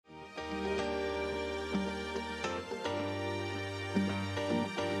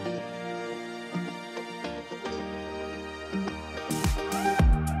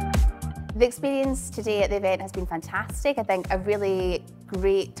The experience today at the event has been fantastic. I think a really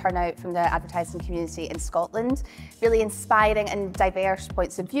great turnout from the advertising community in Scotland. Really inspiring and diverse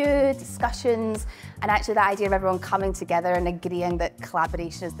points of view, discussions, and actually the idea of everyone coming together and agreeing that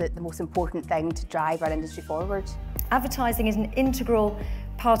collaboration is the most important thing to drive our industry forward. Advertising is an integral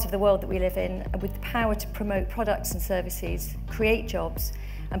part of the world that we live in, with the power to promote products and services, create jobs,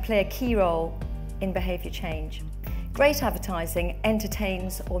 and play a key role in behaviour change. Great advertising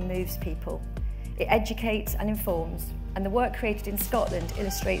entertains or moves people. It educates and informs, and the work created in Scotland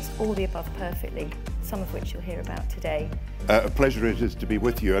illustrates all the above perfectly, some of which you'll hear about today. A pleasure it is to be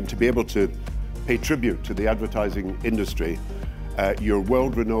with you and to be able to pay tribute to the advertising industry. You're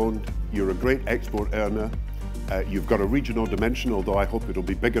world renowned, you're a great export earner, you've got a regional dimension, although I hope it'll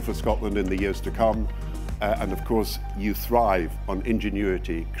be bigger for Scotland in the years to come, and of course you thrive on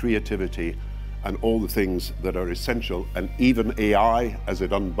ingenuity, creativity, and all the things that are essential, and even AI as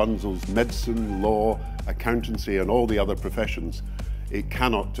it unbundles medicine, law, accountancy and all the other professions. It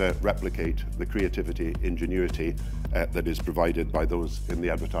cannot replicate the creativity, ingenuity that is provided by those in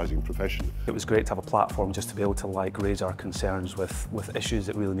the advertising profession. It was great to have a platform just to be able to raise our concerns with issues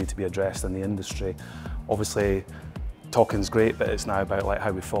that really need to be addressed in the industry. Obviously, talking's great, but it's now about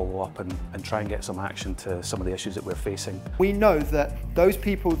how we follow up and try and get some action to some of the issues that we're facing. We know that those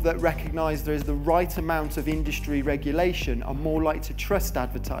people that recognise there is the right amount of industry regulation are more likely to trust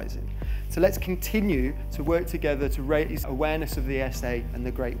advertising. So let's continue to work together to raise awareness of the SA and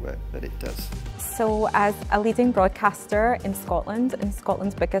the great work that it does. So as a leading broadcaster in Scotland, and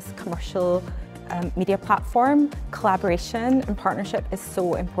Scotland's biggest commercial media platform, collaboration and partnership is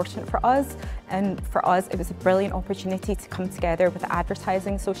so important for us, and for us it was a brilliant opportunity to come together with the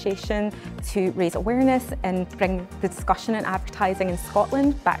Advertising Association to raise awareness and bring the discussion in advertising in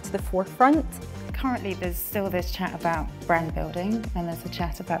Scotland back to the forefront. Currently there's still this chat about brand building and there's a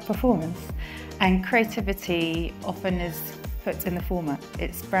chat about performance, and creativity often is put in the former.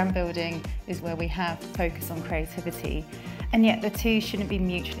 It's brand building is where we have focus on creativity, and yet the two shouldn't be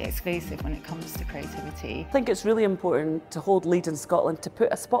mutually exclusive when it comes to creativity. I think it's really important to hold lead in Scotland, to put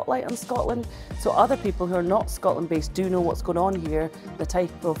a spotlight on Scotland so other people who are not Scotland based do know what's going on here, the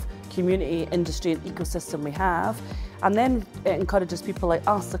type of community, industry and ecosystem we have, and then it encourages people like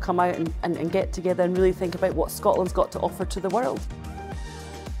us to come out and get together and really think about what Scotland's got to offer to the world.